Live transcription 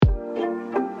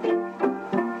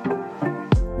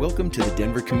Welcome to the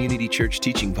Denver Community Church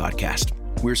Teaching Podcast.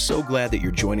 We're so glad that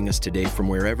you're joining us today from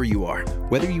wherever you are,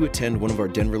 whether you attend one of our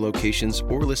Denver locations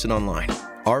or listen online.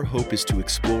 Our hope is to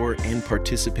explore and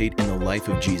participate in the life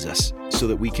of Jesus so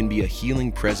that we can be a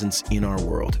healing presence in our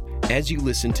world. As you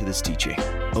listen to this teaching,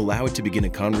 allow it to begin a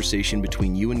conversation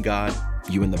between you and God,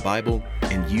 you and the Bible,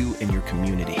 and you and your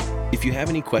community. If you have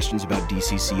any questions about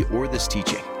DCC or this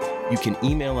teaching, you can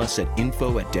email us at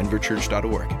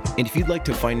info@denverchurch.org. And if you'd like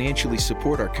to financially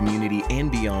support our community and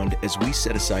beyond as we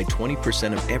set aside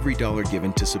 20% of every dollar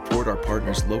given to support our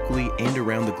partners locally and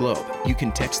around the globe, you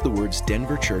can text the words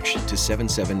Denver Church to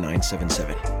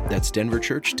 77977. That's Denver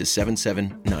Church to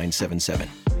 77977.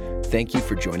 Thank you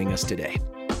for joining us today.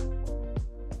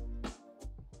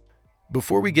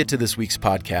 Before we get to this week's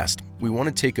podcast, we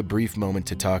want to take a brief moment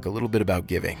to talk a little bit about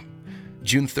giving.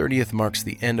 June 30th marks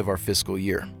the end of our fiscal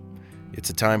year. It's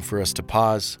a time for us to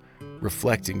pause,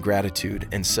 reflect in gratitude,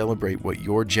 and celebrate what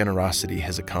your generosity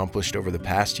has accomplished over the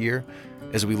past year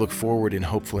as we look forward in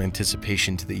hopeful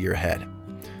anticipation to the year ahead.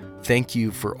 Thank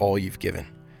you for all you've given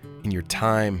in your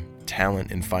time,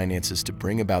 talent, and finances to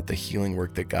bring about the healing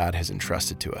work that God has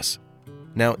entrusted to us.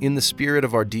 Now, in the spirit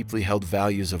of our deeply held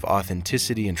values of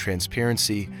authenticity and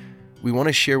transparency, we want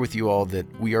to share with you all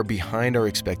that we are behind our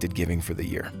expected giving for the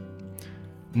year.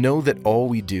 Know that all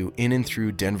we do in and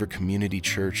through Denver Community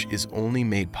Church is only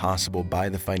made possible by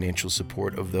the financial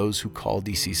support of those who call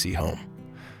DCC home.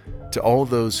 To all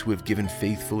those who have given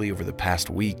faithfully over the past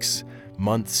weeks,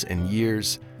 months, and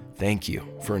years, thank you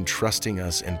for entrusting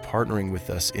us and partnering with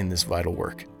us in this vital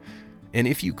work. And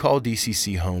if you call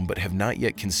DCC home but have not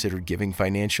yet considered giving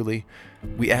financially,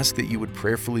 we ask that you would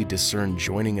prayerfully discern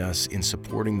joining us in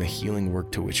supporting the healing work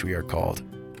to which we are called.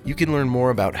 You can learn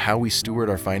more about how we steward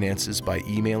our finances by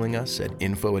emailing us at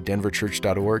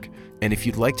info@denverchurch.org. And if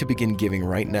you'd like to begin giving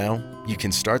right now, you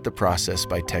can start the process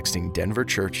by texting Denver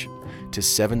Church to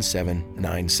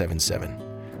 77977.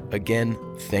 Again,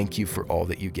 thank you for all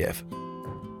that you give.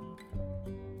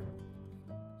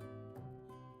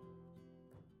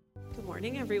 Good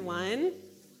morning, everyone.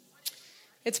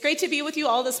 It's great to be with you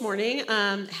all this morning.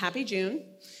 Happy June.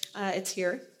 It's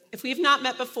here. If we've not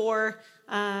met before,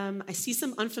 I see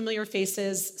some unfamiliar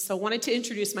faces, so wanted to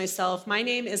introduce myself. My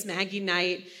name is Maggie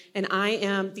Knight, and I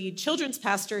am the children's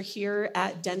pastor here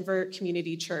at Denver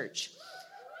Community Church.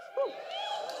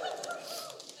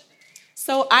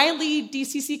 So I lead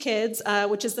DCC Kids,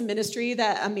 which is the ministry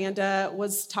that Amanda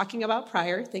was talking about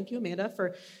prior. Thank you, Amanda,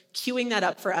 for queuing that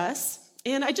up for us.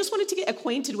 And I just wanted to get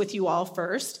acquainted with you all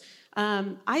first.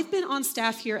 I've been on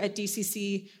staff here at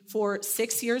DCC for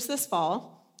 6 years this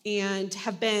fall, and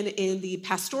have been in the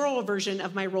pastoral version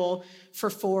of my role for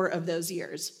 4 of those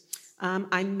years.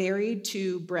 I'm married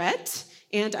to Brett,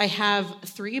 and I have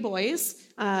 3 boys.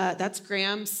 That's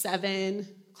Graham, 7,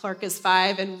 Clark is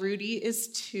 5, and Rudy is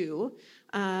 2.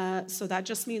 So that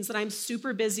just means that I'm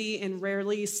super busy and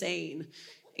rarely sane.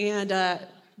 And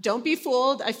don't be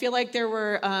fooled. I feel like there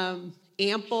were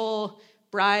ample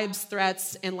bribes,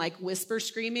 threats, and like whisper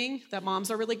screaming that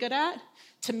moms are really good at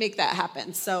to make that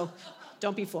happen. So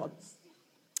don't be fooled.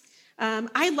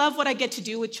 I love what I get to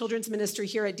do with children's ministry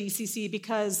here at DCC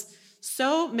because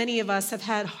so many of us have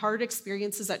had hard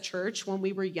experiences at church when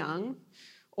we were young,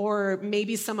 or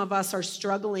maybe some of us are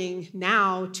struggling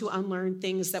now to unlearn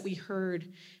things that we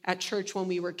heard at church when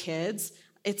we were kids.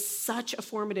 It's such a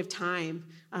formative time,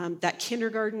 that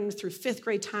kindergarten through 5th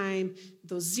grade time,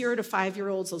 those 0 to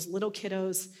 5-year-olds, those little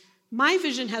kiddos. My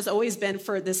vision has always been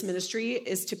for this ministry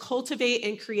is to cultivate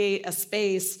and create a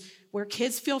space where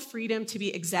kids feel freedom to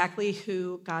be exactly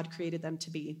who God created them to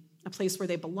be. A place where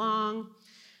they belong,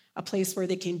 a place where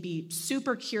they can be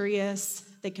super curious,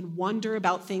 they can wonder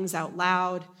about things out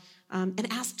loud, and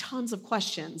ask tons of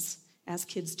questions, as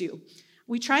kids do.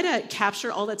 We try to capture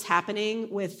all that's happening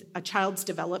with a child's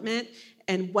development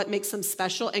and what makes them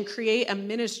special and create a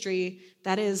ministry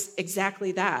that is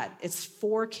exactly that. It's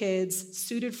for kids,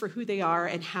 suited for who they are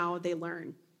and how they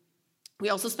learn. We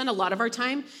also spend a lot of our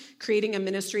time creating a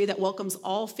ministry that welcomes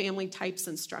all family types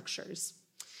and structures.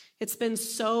 It's been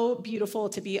so beautiful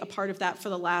to be a part of that for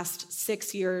the last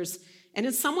 6 years. And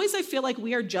in some ways, I feel like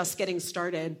we are just getting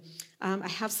started. I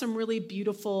have some really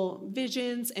beautiful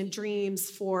visions and dreams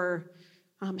for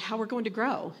how we're going to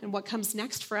grow and what comes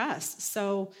next for us.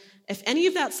 So if any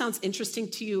of that sounds interesting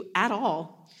to you at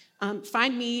all,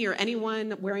 find me or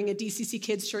anyone wearing a DCC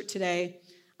Kids shirt today.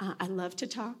 I love to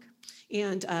talk.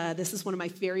 And this is one of my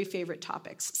very favorite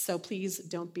topics, so please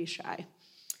don't be shy.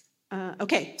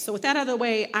 Okay, so with that out of the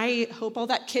way, I hope all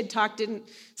that kid talk didn't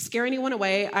scare anyone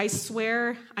away. I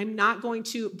swear I'm not going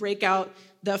to break out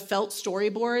the felt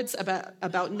storyboards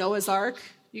about Noah's Ark.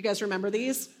 You guys remember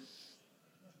these?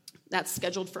 That's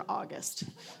scheduled for August.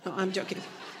 No, I'm joking.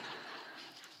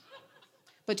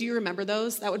 But do you remember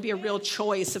those? That would be a real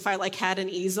choice if I had an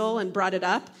easel and brought it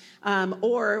up.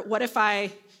 Or what if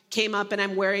I came up and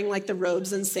I'm wearing the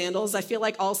robes and sandals? I feel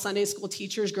like all Sunday school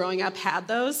teachers growing up had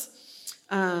those.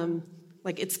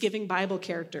 It's giving Bible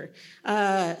character.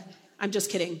 I'm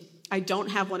just kidding. I don't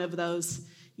have one of those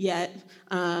yet.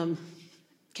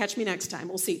 Catch me next time.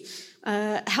 We'll see.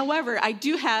 However, I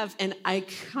do have an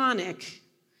iconic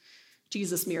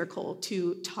Jesus miracle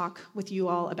to talk with you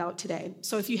all about today.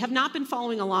 So if you have not been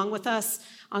following along with us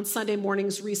on Sunday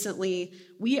mornings recently,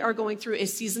 we are going through a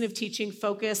season of teaching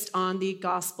focused on the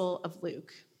Gospel of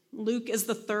Luke. Luke is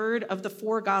the third of the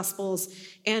four Gospels,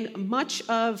 and much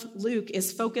of Luke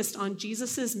is focused on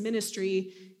Jesus'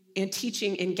 ministry and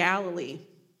teaching in Galilee,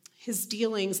 his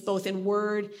dealings both in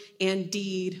word and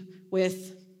deed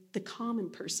with the common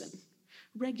person.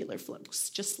 Regular folks,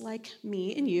 just like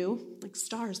me and you, like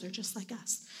stars, they're just like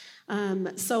us.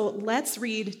 So let's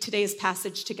read today's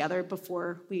passage together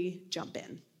before we jump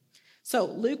in. So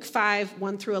Luke 5,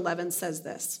 1 through 11 says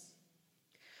this.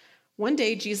 One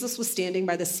day, Jesus was standing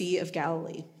by the Sea of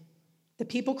Galilee. The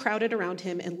people crowded around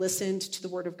him and listened to the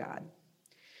word of God.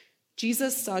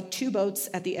 Jesus saw two boats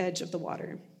at the edge of the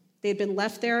water. They had been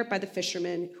left there by the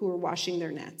fishermen who were washing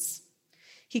their nets.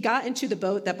 He got into the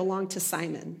boat that belonged to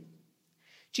Simon.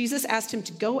 Jesus asked him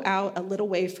to go out a little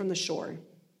way from the shore.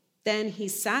 Then he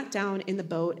sat down in the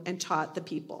boat and taught the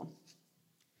people.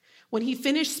 When he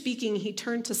finished speaking, he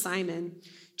turned to Simon.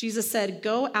 Jesus said,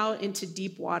 "Go out into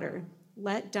deep water.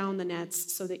 Let down the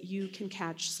nets so that you can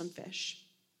catch some fish."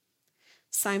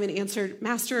 Simon answered,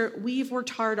 "Master, we've worked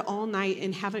hard all night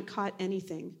and haven't caught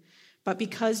anything. But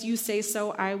because you say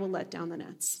so, I will let down the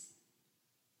nets."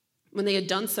 When they had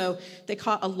done so, they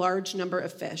caught a large number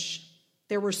of fish.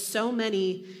 There were so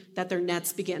many that their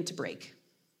nets began to break.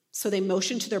 So they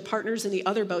motioned to their partners in the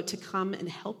other boat to come and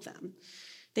help them.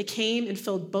 They came and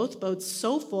filled both boats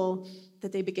so full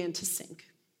that they began to sink.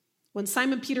 When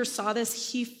Simon Peter saw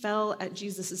this, he fell at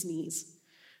Jesus' knees.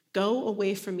 "Go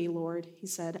away from me, Lord," he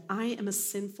said. "I am a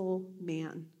sinful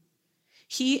man."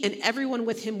 He and everyone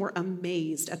with him were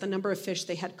amazed at the number of fish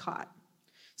they had caught.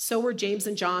 So were James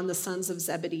and John, the sons of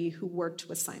Zebedee, who worked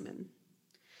with Simon.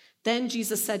 Then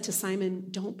Jesus said to Simon,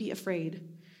 "Don't be afraid.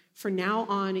 From now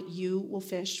on, you will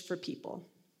fish for people."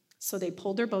 So they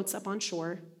pulled their boats up on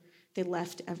shore. They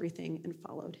left everything and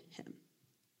followed him.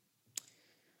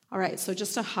 All right, so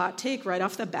just a hot take right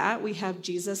off the bat. We have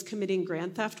Jesus committing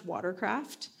grand theft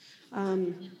watercraft,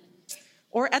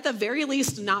 or at the very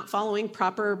least, not following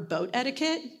proper boat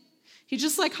etiquette. He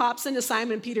just hops into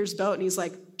Simon Peter's boat and he's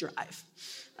like, "Drive."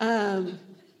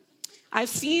 I've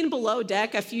seen Below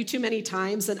Deck a few too many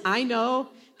times, and I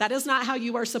know that is not how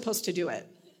you are supposed to do it.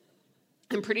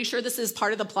 I'm pretty sure this is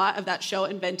part of the plot of that show,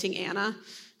 Inventing Anna.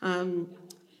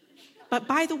 But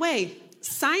by the way,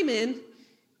 Simon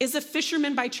is a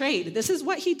fisherman by trade. This is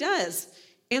what he does.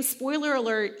 And spoiler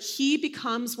alert, he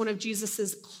becomes one of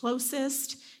Jesus's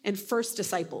closest and first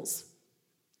disciples.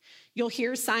 You'll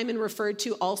hear Simon referred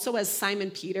to also as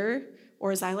Simon Peter,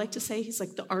 or as I like to say, he's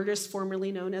the artist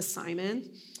formerly known as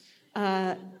Simon.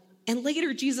 And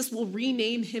later, Jesus will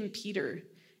rename him Peter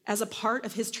as a part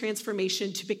of his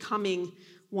transformation to becoming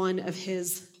one of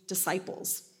his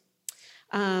disciples.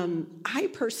 I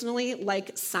personally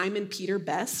like Simon Peter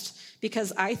best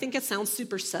because I think it sounds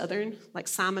super Southern, like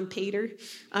Simon Peter.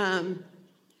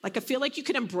 I feel like you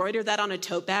could embroider that on a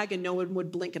tote bag and no one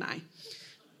would blink an eye.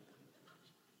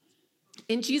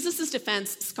 In Jesus'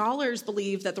 defense, scholars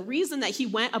believe that the reason that he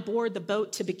went aboard the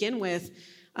boat to begin with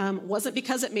wasn't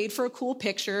because it made for a cool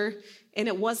picture, and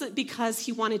it wasn't because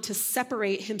he wanted to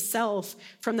separate himself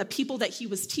from the people that he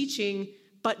was teaching,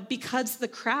 but because the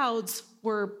crowds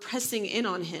were pressing in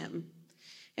on him,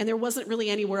 and there wasn't really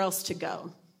anywhere else to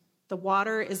go. The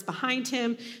water is behind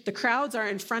him, the crowds are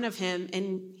in front of him,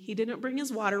 and he didn't bring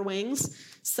his water wings,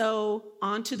 so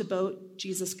onto the boat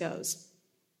Jesus goes.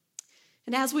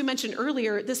 And as we mentioned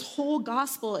earlier, this whole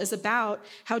gospel is about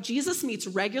how Jesus meets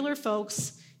regular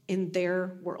folks in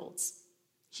their worlds.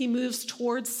 He moves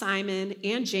towards Simon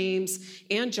and James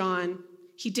and John.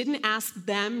 He didn't ask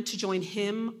them to join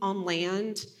him on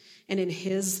land and in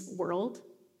his world.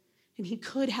 And he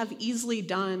could have easily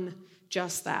done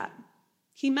just that.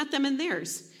 He met them in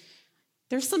theirs.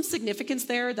 There's some significance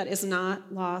there that is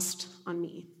not lost on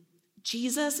me.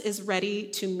 Jesus is ready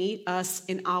to meet us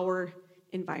in our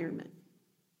environment.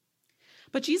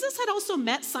 But Jesus had also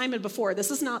met Simon before.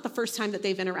 This is not the first time that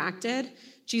they've interacted.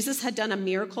 Jesus had done a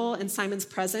miracle in Simon's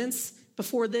presence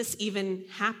before this even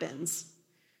happens.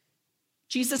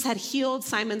 Jesus had healed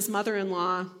Simon's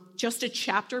mother-in-law just a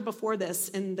chapter before this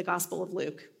in the Gospel of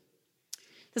Luke.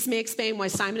 This may explain why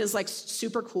Simon is like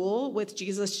super cool with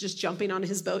Jesus just jumping on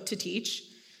his boat to teach.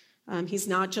 He's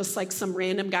not just like some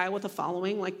random guy with a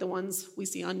following like the ones we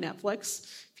see on Netflix,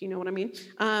 if you know what I mean.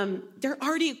 They're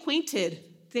already acquainted.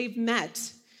 They've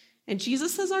met. And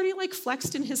Jesus has already like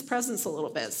flexed in his presence a little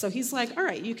bit. So he's like, all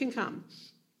right, you can come.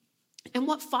 And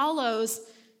what follows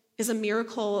is a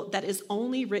miracle that is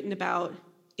only written about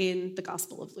in the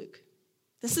Gospel of Luke.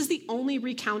 This is the only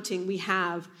recounting we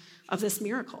have of this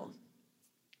miracle.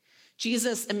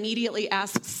 Jesus immediately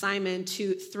asks Simon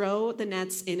to throw the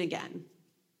nets in again.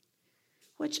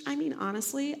 Which, I mean,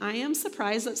 honestly, I am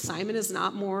surprised that Simon is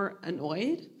not more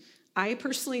annoyed. I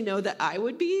personally know that I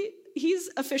would be. He's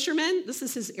a fisherman. This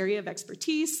is his area of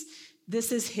expertise.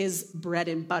 This is his bread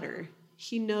and butter.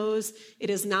 He knows it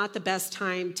is not the best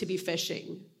time to be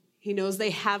fishing. He knows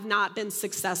they have not been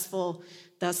successful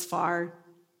thus far.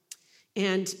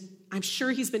 And I'm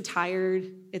sure he's been tired.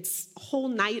 It's a whole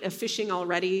night of fishing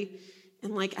already.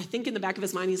 And I think in the back of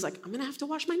his mind, he's like, I'm going to have to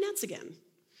wash my nets again.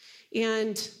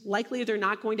 And likely they're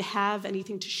not going to have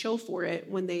anything to show for it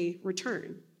when they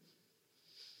return.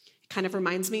 It kind of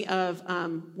reminds me of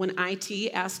when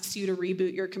IT asks you to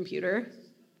reboot your computer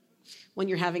when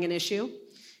you're having an issue.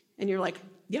 And you're like,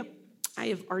 yep, I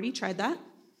have already tried that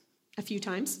a few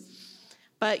times.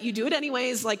 But you do it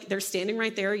anyways, like they're standing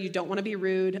right there. You don't want to be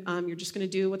rude. You're just going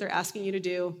to do what they're asking you to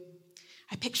do.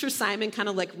 I picture Simon kind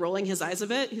of like rolling his eyes a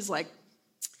bit. He's like,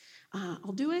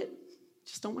 I'll do it.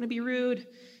 Just don't want to be rude.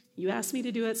 You asked me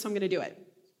to do it, so I'm going to do it.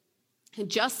 And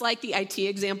just like the IT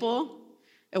example,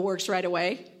 it works right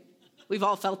away. We've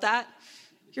all felt that.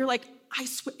 You're like, I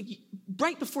swear,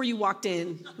 right before you walked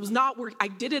in, it was not work. I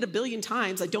did it a billion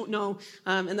times. I don't know.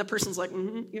 And the person's like,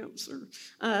 yeah, sir.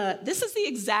 This is the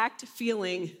exact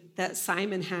feeling that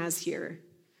Simon has here.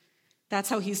 That's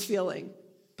how he's feeling.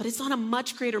 But it's on a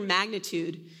much greater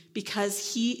magnitude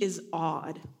because he is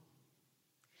awed.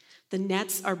 The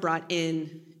nets are brought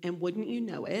in, and wouldn't you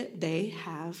know it, they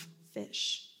have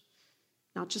fish.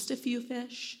 Not just a few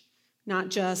fish, not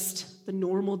just the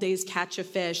normal day's catch of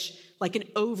fish, like an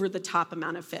over-the-top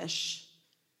amount of fish,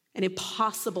 an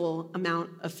impossible amount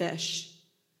of fish,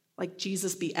 like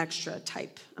Jesus be extra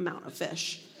type amount of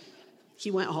fish. He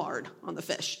went hard on the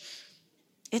fish.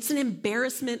 It's an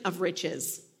embarrassment of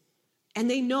riches, and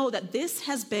they know that this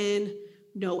has been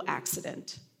no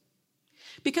accident.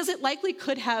 Because it likely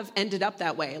could have ended up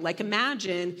that way. Like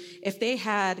imagine if they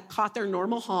had caught their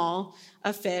normal haul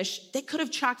of fish, they could have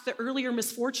chalked the earlier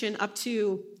misfortune up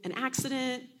to an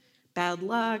accident, bad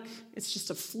luck, it's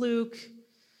just a fluke.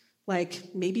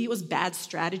 Like maybe it was bad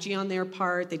strategy on their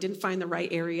part, they didn't find the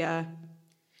right area.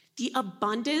 The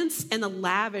abundance and the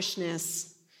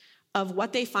lavishness of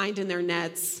what they find in their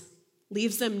nets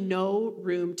leaves them no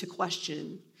room to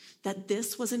question that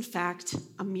this was in fact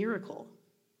a miracle.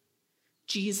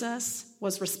 Jesus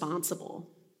was responsible,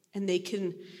 and they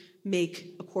can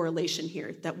make a correlation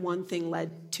here that one thing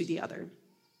led to the other.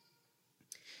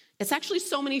 It's actually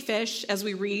so many fish as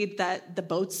we read that the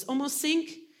boats almost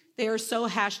sink. They are so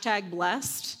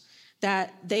 #blessed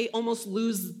that they almost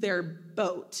lose their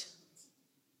boat,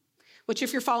 which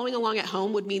if you're following along at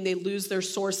home would mean they lose their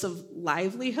source of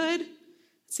livelihood. It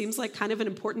seems like kind of an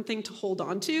important thing to hold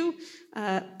on to,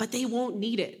 but they won't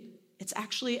need it. It's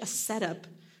actually a setup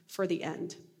for the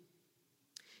end.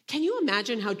 Can you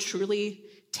imagine how truly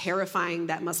terrifying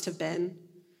that must have been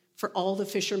for all the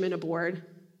fishermen aboard?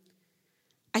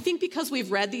 I think because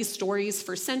we've read these stories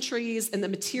for centuries and the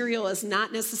material is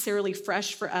not necessarily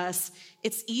fresh for us,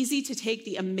 it's easy to take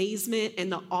the amazement and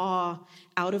the awe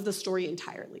out of the story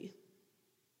entirely,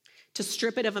 to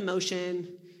strip it of emotion,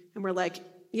 and we're like,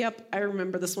 yep, I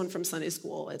remember this one from Sunday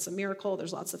school. It's a miracle,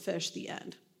 there's lots of fish, the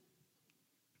end.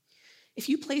 If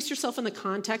you place yourself in the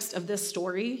context of this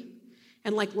story,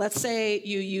 and let's say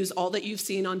you use all that you've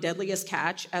seen on Deadliest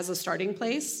Catch as a starting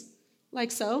place, like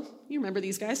so, you remember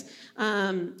these guys,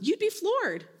 you'd be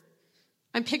floored.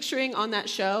 I'm picturing on that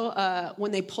show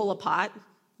when they pull a pot,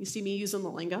 you see me using the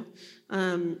lingo,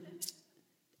 and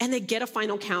they get a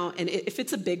final count, and if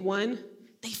it's a big one,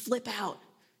 they flip out.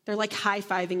 They're like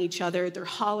high-fiving each other, they're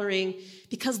hollering,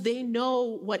 because they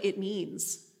know what it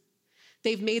means.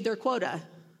 They've made their quota.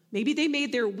 Maybe they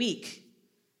made their week.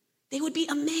 They would be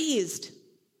amazed.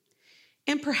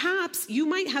 And perhaps you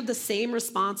might have the same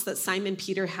response that Simon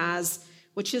Peter has,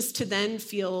 which is to then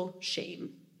feel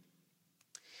shame.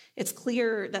 It's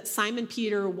clear that Simon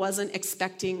Peter wasn't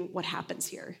expecting what happens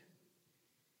here.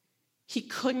 He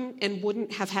couldn't and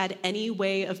wouldn't have had any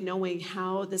way of knowing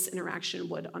how this interaction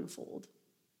would unfold.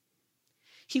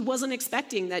 He wasn't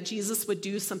expecting that Jesus would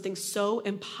do something so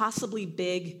impossibly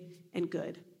big and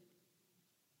good.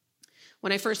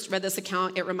 When I first read this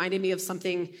account, it reminded me of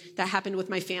something that happened with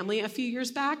my family a few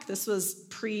years back. This was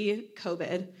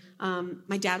pre-COVID.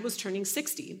 My dad was turning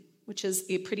 60, which is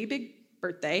a pretty big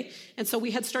birthday. And so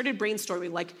we had started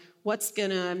brainstorming, like, what's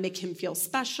going to make him feel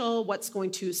special? What's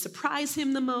going to surprise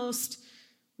him the most?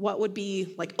 What would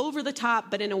be like over the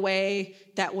top, but in a way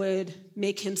that would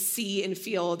make him see and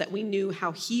feel that we knew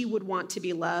how he would want to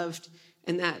be loved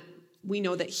and that we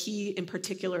know that he in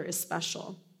particular is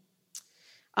special.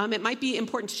 It might be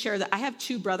important to share that I have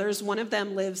two brothers. One of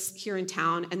them lives here in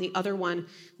town, and the other one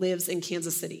lives in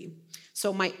Kansas City.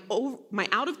 So my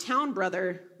out-of-town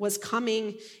brother was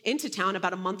coming into town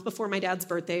about a month before my dad's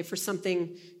birthday for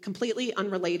something completely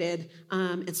unrelated,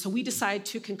 and so we decided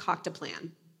to concoct a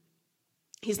plan.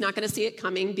 He's not going to see it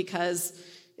coming because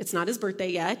it's not his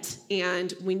birthday yet,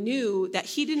 and we knew that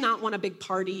he did not want a big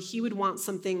party. He would want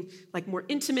something like more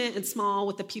intimate and small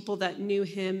with the people that knew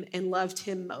him and loved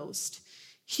him most.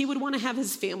 He would want to have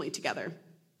his family together.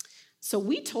 So what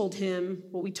we told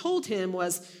him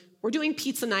was, we're doing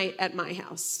pizza night at my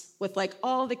house with like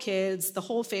all the kids, the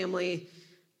whole family.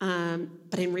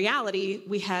 But in reality,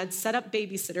 we had set up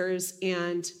babysitters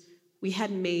and we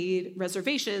had made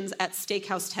reservations at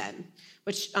Steakhouse 10,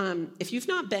 which if you've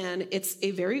not been, it's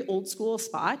a very old school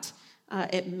spot.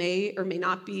 It may or may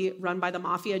not be run by the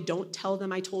mafia. Don't tell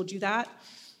them I told you that.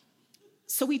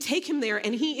 So we take him there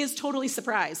and he is totally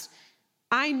surprised.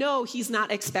 I know he's not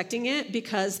expecting it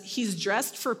because he's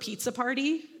dressed for pizza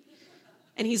party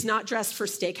and he's not dressed for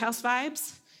steakhouse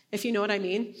vibes, if you know what I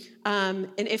mean. And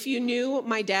if you knew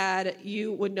my dad,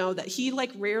 you would know that he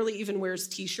like rarely even wears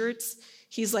t-shirts.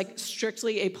 He's like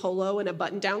strictly a polo and a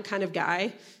button-down kind of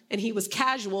guy. And he was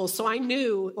casual, so I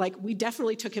knew like we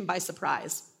definitely took him by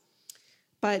surprise.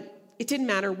 But it didn't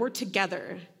matter. We're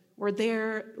together. We're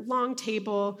there, long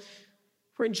table.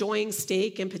 We're enjoying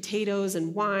steak and potatoes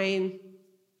and wine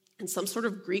and some sort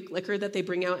of Greek liquor that they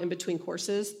bring out in between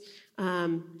courses.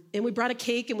 And we brought a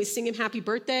cake and we sing him happy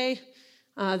birthday.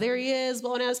 There he is,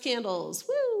 blowing out his candles.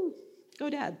 Woo,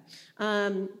 go Dad.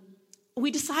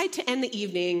 We decide to end the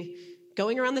evening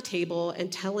going around the table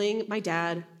and telling my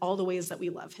dad all the ways that we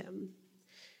love him,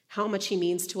 how much he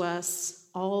means to us,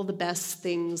 all the best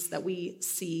things that we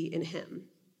see in him,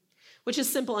 which is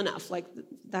simple enough, like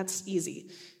that's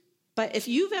easy. But if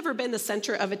you've ever been the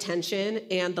center of attention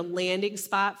and the landing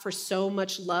spot for so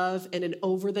much love and an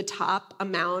over-the-top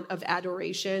amount of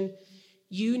adoration,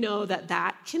 you know that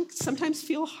that can sometimes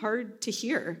feel hard to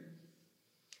hear.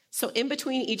 So in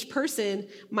between each person,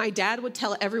 my dad would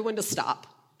tell everyone to stop.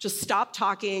 Just stop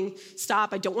talking,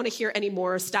 stop, I don't want to hear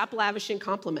anymore, stop lavishing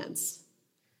compliments.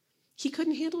 He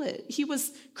couldn't handle it. He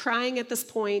was crying at this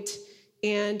point,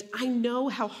 and I know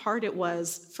how hard it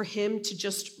was for him to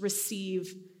just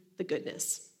receive the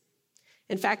goodness.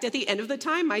 In fact, at the end of the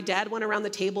time, my dad went around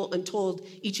the table and told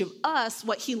each of us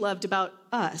what he loved about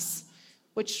us,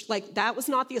 which, like, that was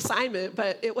not the assignment,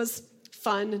 but it was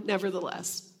fun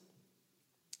nevertheless.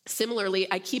 Similarly,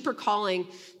 I keep recalling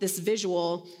this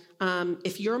visual.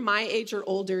 If you're my age or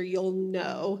older, you'll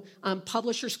know.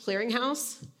 Publishers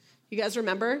Clearinghouse, you guys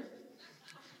remember?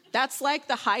 That's like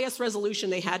the highest resolution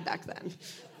they had back then.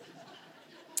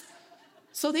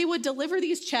 So they would deliver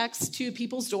these checks to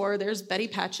people's door. There's Betty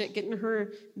Patchett getting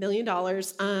her $1 million.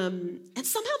 And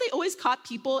somehow they always caught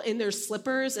people in their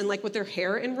slippers and like with their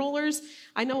hair in rollers.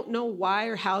 I don't know why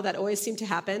or how that always seemed to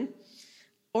happen.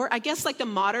 Or I guess like the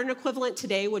modern equivalent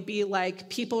today would be like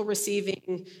people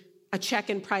receiving a check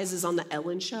and prizes on the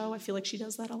Ellen Show. I feel like she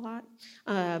does that a lot.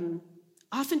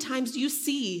 Oftentimes you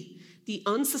see the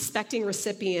unsuspecting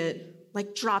recipient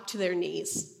like drop to their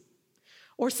knees.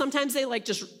 Or sometimes they like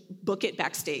just book it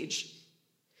backstage.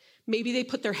 Maybe they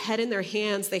put their head in their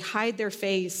hands, they hide their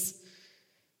face,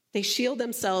 they shield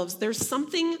themselves. There's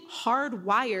something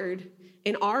hardwired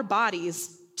in our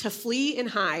bodies to flee and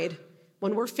hide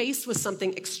when we're faced with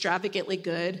something extravagantly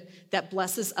good that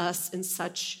blesses us in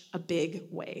such a big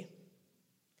way.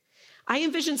 I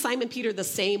envision Simon Peter the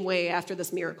same way after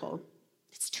this miracle.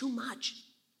 It's too much.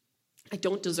 I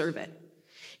don't deserve it.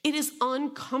 It is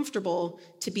uncomfortable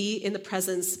to be in the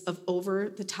presence of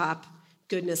over-the-top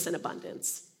goodness and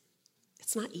abundance.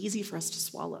 It's not easy for us to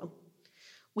swallow.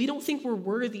 We don't think we're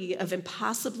worthy of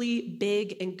impossibly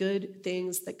big and good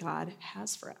things that God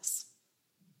has for us.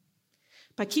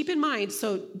 But keep in mind,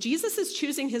 so Jesus is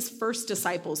choosing his first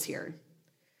disciples here.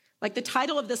 Like the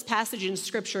title of this passage in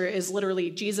Scripture is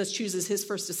literally Jesus chooses his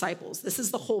first disciples. This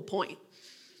is the whole point.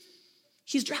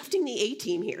 He's drafting the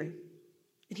A-team here.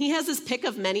 And he has his pick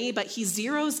of many, but he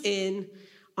zeroes in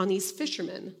on these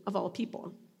fishermen of all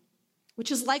people, which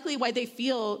is likely why they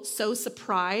feel so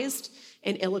surprised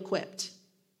and ill-equipped.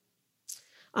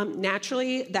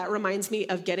 Naturally, that reminds me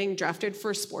of getting drafted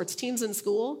for sports teams in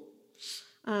school.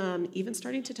 Even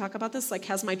starting to talk about this, like,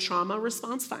 has my trauma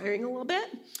response firing a little bit.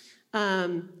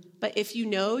 But if you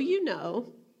know, you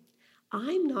know,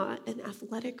 I'm not an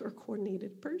athletic or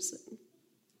coordinated person.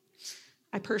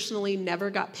 I personally never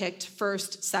got picked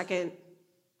first, second.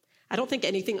 I don't think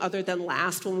anything other than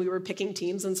last when we were picking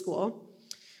teams in school.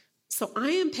 So I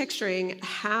am picturing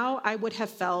how I would have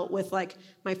felt with like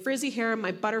my frizzy hair,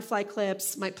 my butterfly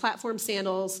clips, my platform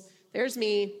sandals. There's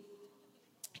me,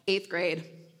 8th grade.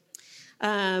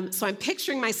 So I'm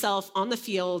picturing myself on the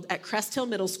field at Crest Hill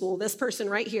Middle School, this person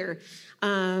right here,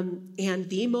 and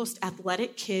the most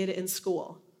athletic kid in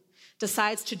school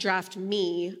decides to draft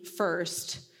me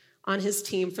first on his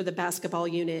team for the basketball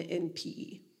unit in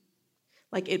PE.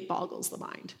 Like, it boggles the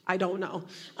mind. I don't know.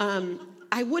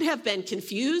 I would have been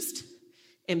confused,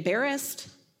 embarrassed,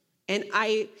 and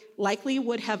I likely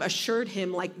would have assured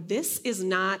him, like, this is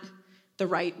not the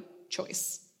right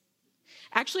choice.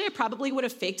 Actually, I probably would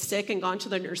have faked sick and gone to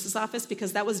the nurse's office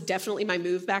because that was definitely my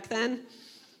move back then.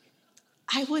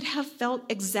 I would have felt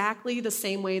exactly the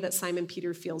same way that Simon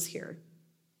Peter feels here.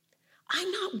 I'm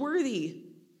not worthy.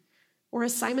 Or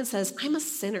as Simon says, I'm a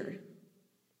sinner.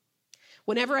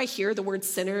 Whenever I hear the word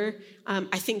sinner,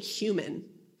 I think human,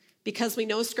 because we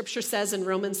know Scripture says in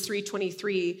Romans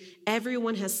 3:23,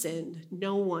 everyone has sinned.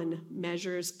 No one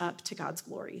measures up to God's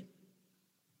glory.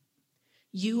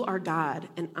 You are God,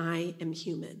 and I am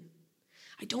human.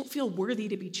 I don't feel worthy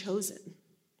to be chosen.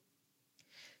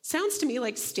 Sounds to me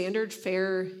like standard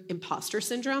fare imposter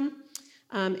syndrome.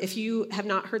 If you have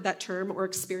not heard that term or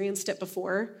experienced it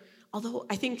before, although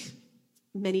I think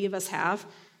many of us have,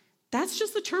 that's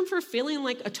just the term for feeling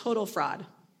like a total fraud,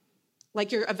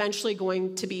 like you're eventually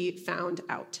going to be found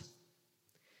out.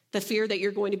 The fear that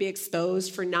you're going to be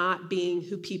exposed for not being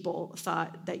who people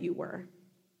thought that you were.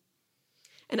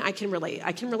 And I can relate.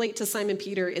 I can relate to Simon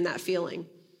Peter in that feeling.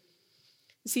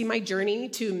 See, my journey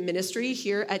to ministry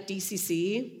here at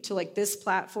DCC, to like this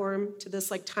platform, to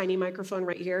this like tiny microphone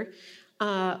right here,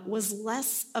 was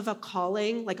less of a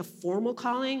calling, like a formal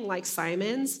calling like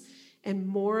Simon's, and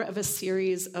more of a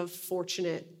series of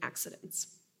fortunate accidents.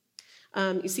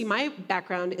 You see, my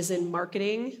background is in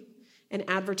marketing and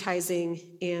advertising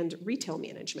and retail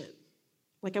management.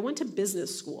 Like, I went to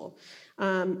business school.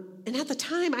 And at the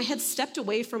time, I had stepped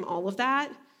away from all of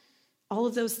that, all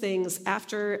of those things,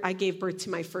 after I gave birth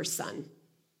to my first son.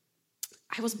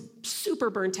 I was super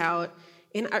burnt out,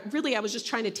 and I was just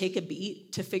trying to take a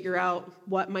beat to figure out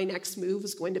what my next move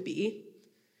was going to be.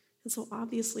 And so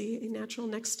obviously a natural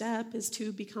next step is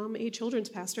to become a children's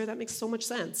pastor. That makes so much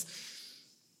sense.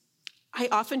 I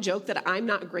often joke that I'm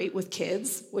not great with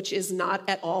kids, which is not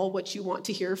at all what you want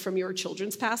to hear from your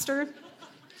children's pastor.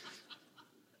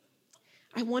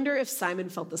 I wonder if Simon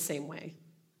felt the same way.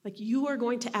 Like, you are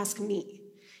going to ask me,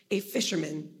 a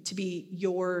fisherman, to be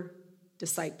your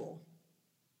disciple.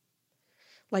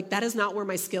 Like, that is not where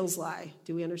my skills lie.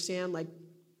 Do we understand? Like,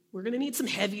 we're going to need some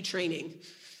heavy training.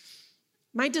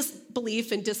 My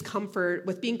disbelief and discomfort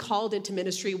with being called into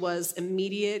ministry was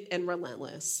immediate and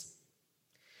relentless.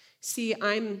 See,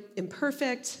 I'm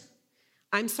imperfect,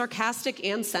 I'm sarcastic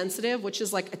and sensitive, which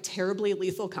is like a terribly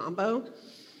lethal combo.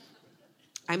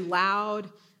 I'm loud,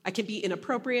 I can be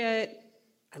inappropriate,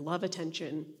 I love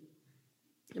attention.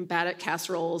 I'm bad at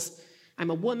casseroles, I'm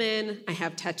a woman, I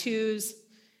have tattoos,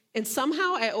 and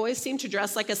somehow I always seem to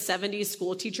dress like a 70s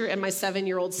school teacher and my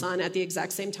 7-year-old son at the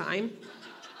exact same time.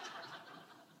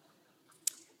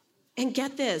 And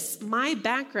get this, my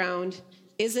background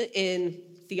isn't in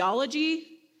theology,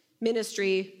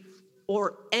 ministry,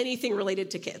 or anything related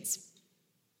to kids.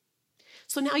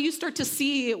 So now you start to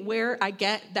see where I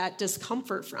get that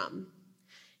discomfort from.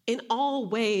 In all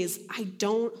ways, I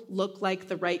don't look like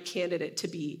the right candidate to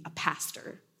be a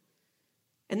pastor.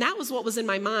 And that was what was in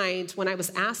my mind when I was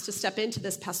asked to step into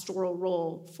this pastoral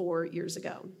role 4 years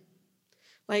ago.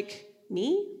 Like,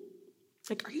 me?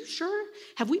 Like, are you sure?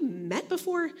 Have we met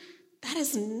before? That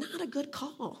is not a good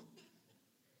call.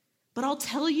 But I'll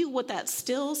tell you what that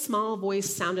still small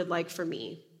voice sounded like for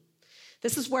me.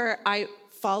 This is where I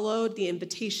followed the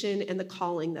invitation and the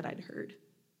calling that I'd heard.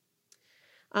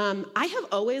 I have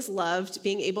always loved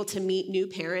being able to meet new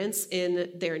parents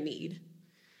in their need.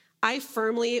 I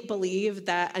firmly believe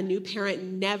that a new parent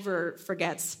never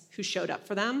forgets who showed up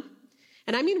for them.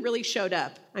 And I mean really showed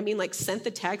up. I mean like sent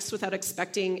the text without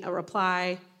expecting a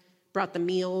reply, brought the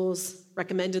meals,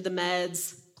 recommended the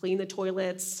meds, cleaned the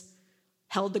toilets,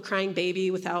 held the crying baby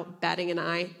without batting an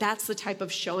eye. That's the type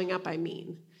of showing up I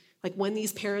mean. Like when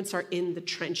these parents are in the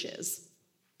trenches.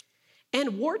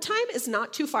 And wartime is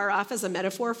not too far off as a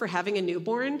metaphor for having a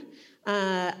newborn.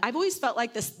 I've always felt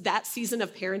like that season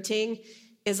of parenting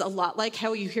is a lot like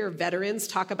how you hear veterans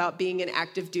talk about being in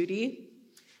active duty.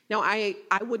 Now, I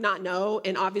would not know,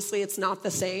 and obviously it's not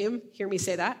the same, hear me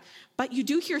say that, but you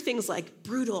do hear things like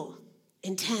brutal,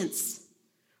 intense,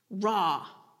 raw,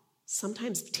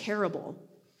 sometimes terrible.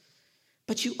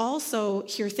 But you also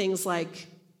hear things like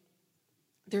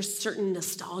there's certain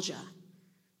nostalgia,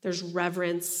 there's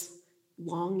reverence,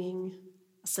 longing,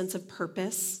 a sense of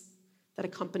purpose that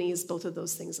accompanies both of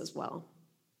those things as well.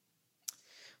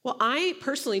 Well, I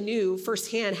personally knew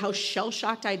firsthand how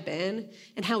shell-shocked I'd been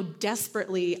and how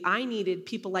desperately I needed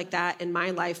people like that in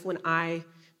my life when I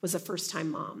was a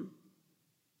first-time mom.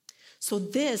 So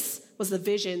this was the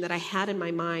vision that I had in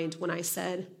my mind when I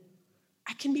said,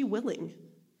 I can be willing.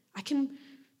 I can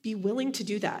be willing to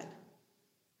do that.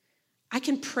 I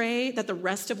can pray that the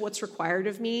rest of what's required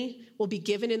of me will be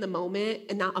given in the moment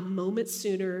and not a moment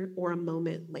sooner or a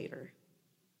moment later.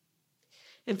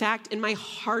 In fact, in my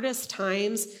hardest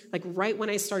times, like right when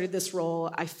I started this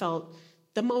role, I felt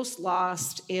the most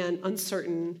lost and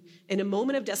uncertain. In a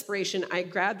moment of desperation, I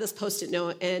grabbed this Post-it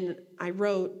note and I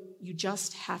wrote, "You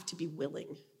just have to be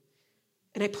willing."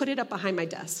 And I put it up behind my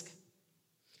desk.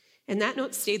 And that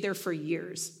note stayed there for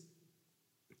years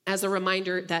as a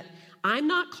reminder that I'm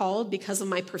not called because of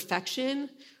my perfection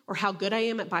or how good I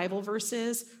am at Bible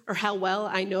verses or how well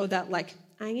I know that, like,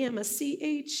 I am a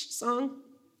CH song.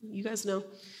 You guys know.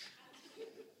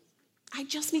 I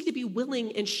just need to be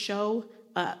willing and show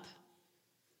up.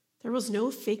 There was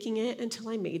no faking it until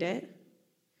I made it.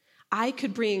 I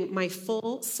could bring my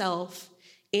full self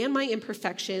and my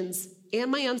imperfections and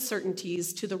my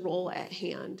uncertainties to the role at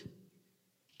hand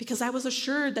because I was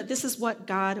assured that this is what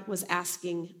God was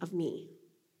asking of me.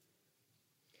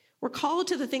 We're called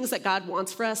to the things that God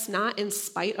wants for us, not in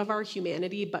spite of our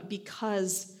humanity, but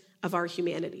because of our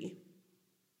humanity.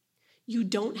 You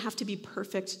don't have to be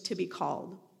perfect to be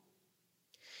called.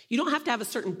 You don't have to have a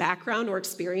certain background or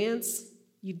experience.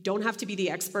 You don't have to be the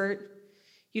expert.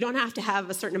 You don't have to have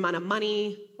a certain amount of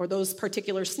money or those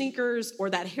particular sneakers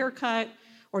or that haircut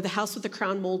or the house with the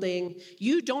crown molding.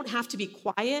 You don't have to be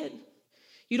quiet.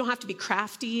 You don't have to be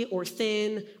crafty or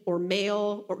thin or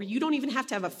male, or you don't even have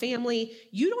to have a family.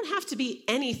 You don't have to be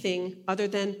anything other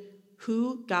than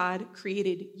who God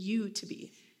created you to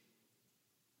be.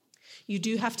 You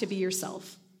do have to be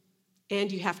yourself, and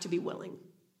you have to be willing.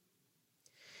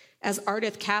 As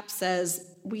Ardith Capps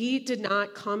says, we did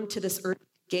not come to this earth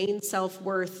to gain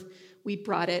self-worth, we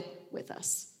brought it with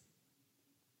us.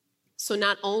 So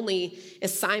not only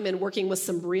is Simon working with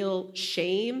some real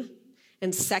shame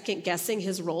and second-guessing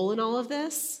his role in all of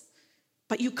this,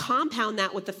 but you compound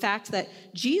that with the fact that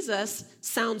Jesus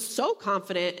sounds so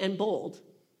confident and bold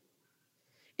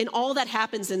in all that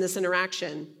happens in this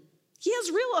interaction. He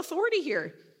has real authority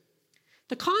here.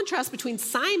 The contrast between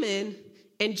Simon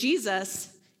and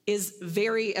Jesus is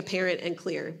very apparent and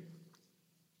clear.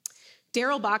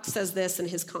 Darrell Bock says this in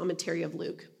his commentary of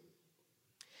Luke.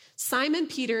 Simon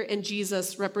Peter and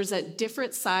Jesus represent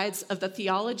different sides of the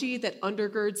theology that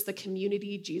undergirds the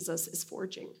community Jesus is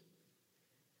forging.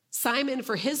 Simon,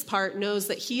 for his part, knows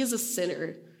that he is a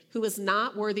sinner who is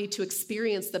not worthy to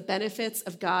experience the benefits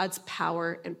of God's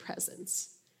power and presence.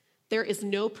 There is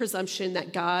no presumption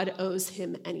that God owes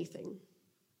him anything.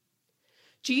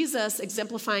 Jesus,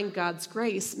 exemplifying God's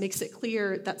grace, makes it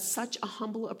clear that such a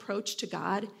humble approach to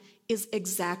God is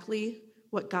exactly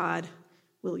what God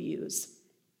will use.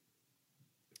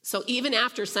 So even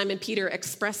after Simon Peter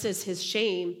expresses his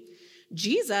shame,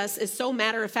 Jesus is so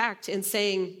matter-of-fact in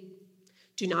saying,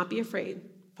 do not be afraid.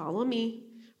 Follow me.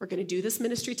 We're going to do this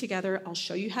ministry together. I'll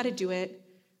show you how to do it.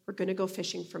 We're going to go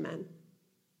fishing for men.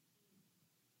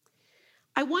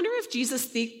 I wonder if Jesus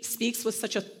speaks with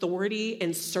such authority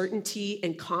and certainty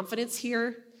and confidence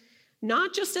here,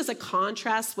 not just as a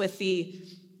contrast with the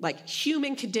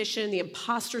human condition, the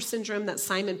imposter syndrome that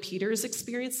Simon Peter is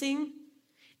experiencing,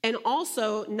 and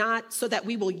also not so that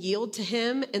we will yield to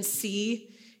him and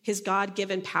see his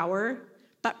God-given power,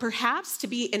 but perhaps to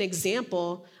be an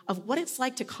example of what it's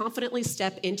like to confidently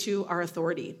step into our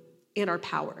authority and our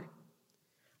power.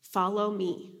 Follow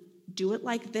me. Do it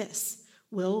like this.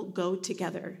 We'll go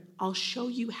together. I'll show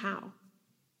you how.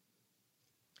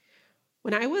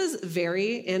 When I was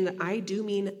very, and I do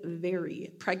mean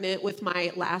very, pregnant with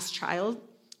my last child,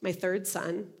 my third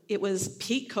son, it was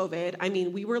peak COVID. I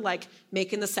mean, we were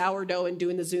making the sourdough and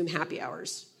doing the Zoom happy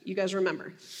hours. You guys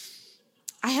remember.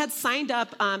 I had signed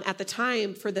up at the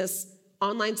time for this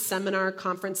online seminar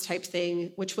conference type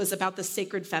thing, which was about the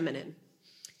sacred feminine.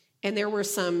 And there were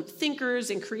some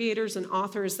thinkers and creators and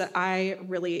authors that I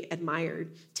really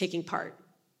admired taking part.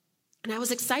 And I was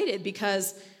excited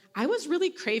because I was really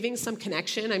craving some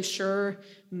connection. I'm sure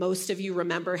most of you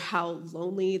remember how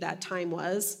lonely that time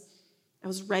was. I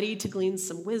was ready to glean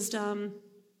some wisdom.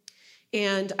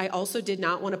 And I also did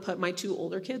not want to put my 2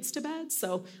 older kids to bed.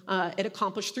 So it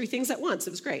accomplished 3 things at once.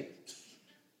 It was great.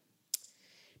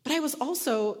 But I was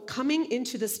also coming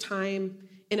into this time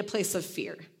in a place of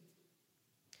fear.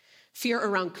 Fear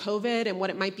around COVID and what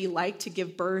it might be like to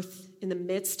give birth in the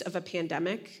midst of a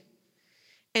pandemic.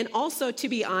 And also, to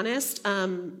be honest,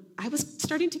 I was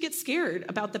starting to get scared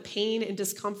about the pain and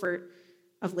discomfort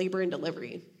of labor and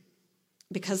delivery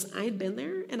because I had been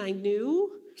there and I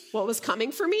knew what was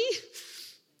coming for me.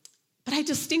 But I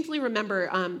distinctly remember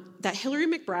that Hillary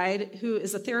McBride, who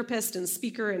is a therapist and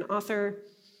speaker and author,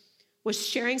 was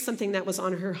sharing something that was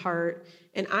on her heart,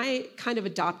 and I kind of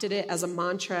adopted it as a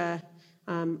mantra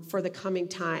for the coming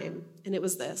time, and it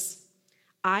was this: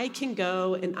 I can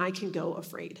go and I can go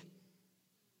afraid.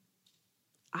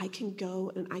 I can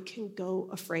go and I can go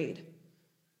afraid.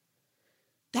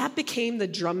 That became the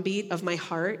drumbeat of my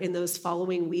heart in those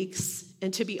following weeks,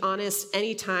 and to be honest,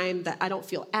 any time that I don't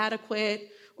feel adequate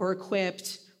or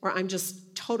equipped, or I'm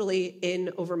just totally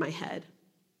in over my head,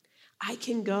 I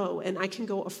can go and I can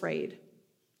go afraid.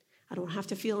 I don't have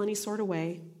to feel any sort of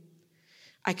way.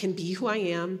 I can be who I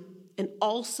am and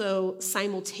also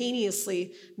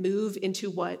simultaneously move into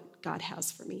what God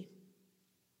has for me.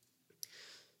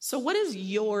 So what is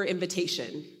your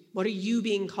invitation? What are you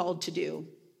being called to do?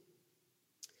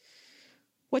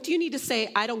 What do you need to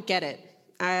say? I don't get it.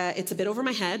 It's a bit over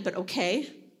my head, but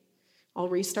okay. I'll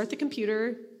restart the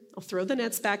computer. I'll throw the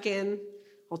nets back in.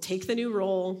 I'll take the new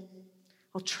role.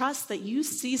 I'll trust that you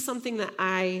see something that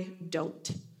I don't.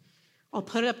 I'll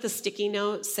put up the sticky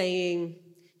note saying,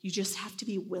 you just have to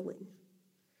be willing.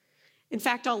 In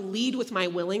fact, I'll lead with my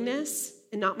willingness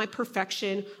and not my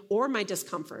perfection or my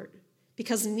discomfort,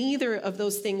 because neither of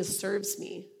those things serves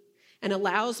me and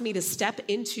allows me to step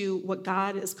into what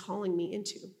God is calling me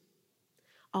into.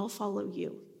 I'll follow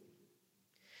you.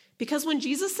 Because when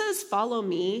Jesus says, follow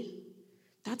me,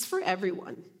 that's for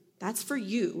everyone. That's for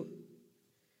you.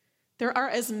 There are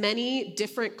as many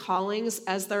different callings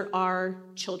as there are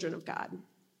children of God.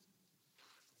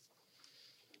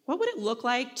 What would it look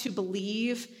like to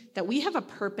believe that we have a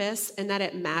purpose and that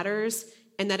it matters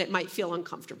and that it might feel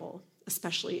uncomfortable,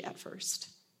 especially at first?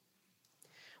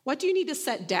 What do you need to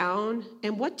set down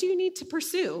and what do you need to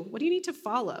pursue? What do you need to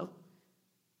follow?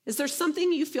 Is there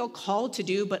something you feel called to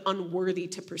do but unworthy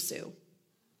to pursue?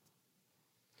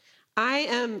 I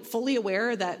am fully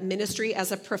aware that ministry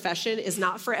as a profession is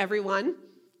not for everyone,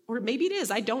 or maybe it is,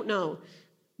 I don't know.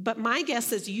 But my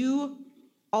guess is you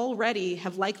already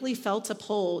have likely felt a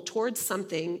pull towards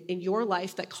something in your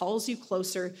life that calls you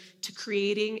closer to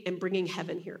creating and bringing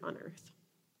heaven here on earth.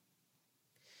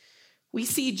 We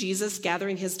see Jesus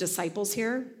gathering his disciples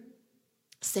here,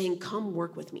 saying, come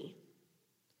work with me.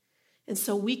 And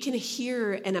so we can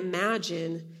hear and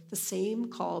imagine the same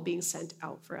call being sent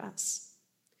out for us.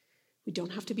 We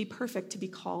don't have to be perfect to be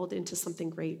called into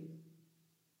something great.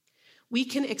 We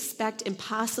can expect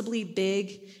impossibly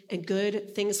big and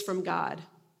good things from God,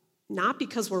 not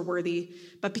because we're worthy,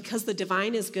 but because the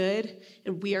divine is good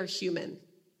and we are human.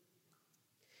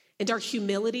 And our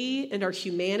humility and our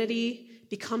humanity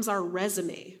becomes our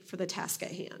resume for the task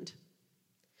at hand.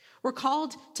 We're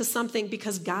called to something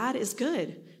because God is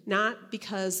good, not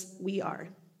because we are.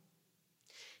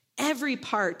 Every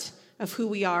part of who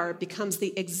we are becomes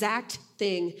the exact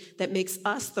thing that makes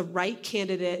us the right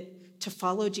candidate to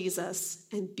follow Jesus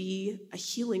and be a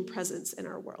healing presence in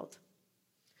our world.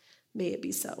 May it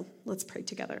be so. Let's pray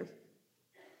together.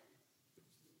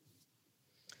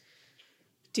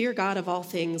 Dear God of all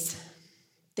things,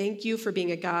 thank you for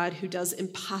being a God who does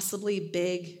impossibly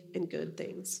big and good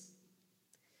things.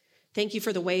 Thank you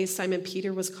for the way Simon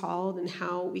Peter was called and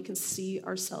how we can see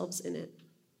ourselves in it.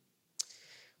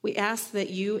 We ask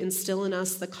that you instill in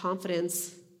us the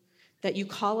confidence that you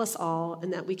call us all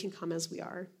and that we can come as we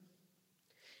are.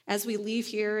 As we leave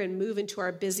here and move into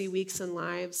our busy weeks and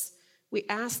lives, we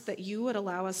ask that you would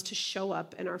allow us to show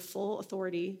up in our full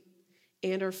authority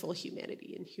and our full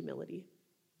humanity and humility.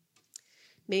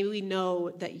 May we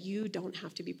know that you don't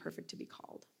have to be perfect to be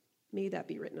called. May that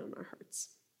be written on our hearts.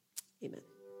 Amen.